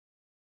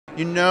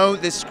You know,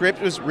 this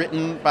script was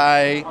written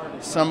by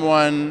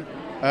someone,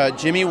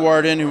 Jimmy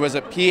Warden, who was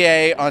a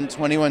PA on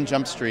 21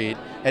 Jump Street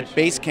at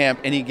Base Camp,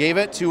 and he gave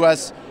it to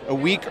us a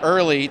week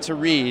early to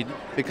read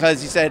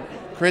because he said,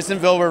 Chris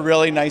and Phil were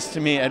really nice to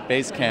me at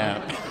Base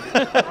Camp.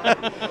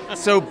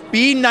 So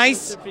be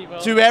nice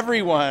to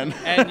everyone.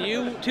 And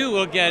you, too,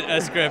 will get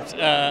a script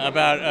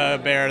about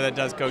a bear that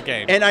does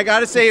cocaine. And I got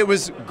to say, it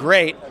was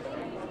great.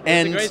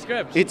 It's a great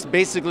script. It's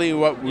basically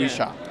what we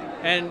shot.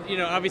 And, you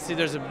know, obviously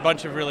there's a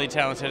bunch of really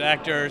talented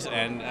actors,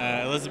 and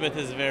Elizabeth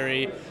is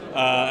very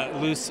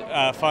loose,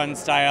 fun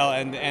style,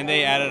 and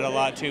they added a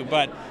lot, too.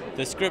 But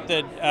the script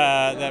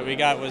that we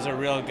got was a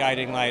real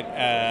guiding light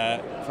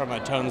from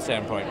a tone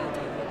standpoint.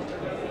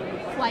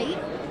 Flight,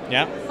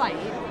 yeah, fight,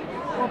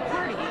 or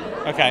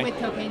party with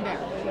Cocaine Bear.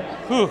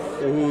 Whew.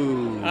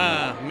 Ooh.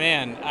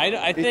 Man,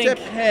 I think it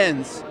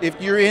depends.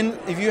 If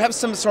you have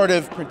some sort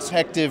of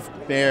protective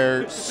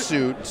bear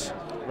suit,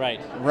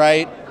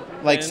 right,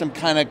 like and some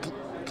kind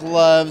of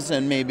gloves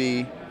and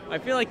maybe. I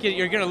feel like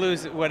you're gonna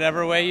lose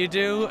whatever way you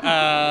do.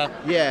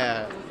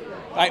 Yeah.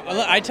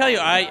 I tell you,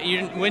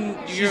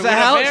 she's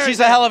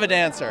a hell of a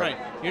dancer. Right.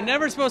 You're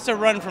never supposed to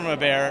run from a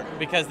bear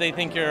because they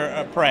think you're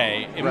a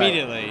prey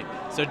immediately.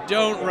 Right. So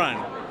don't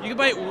run. You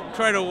might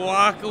try to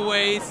walk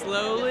away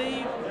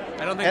slowly.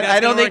 I don't think that's I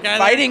don't think either.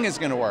 fighting is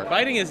going to work.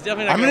 Fighting is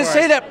definitely not I'm going to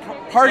say that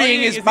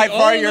partying is by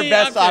far your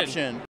best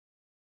option.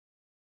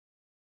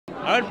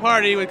 I would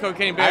party with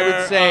Cocaine Bear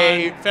I would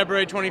say on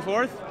February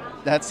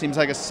 24th. That seems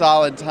like a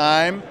solid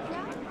time.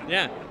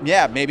 Yeah.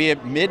 Yeah, maybe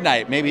at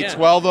midnight, maybe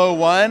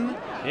 12:01.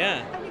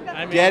 Yeah.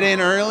 I mean, get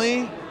in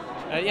early.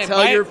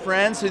 Tell your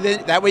friends, so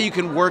that way you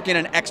can work in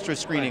an extra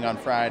screening on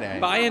Friday.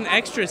 Buy an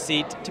extra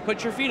seat to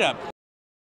put your feet up.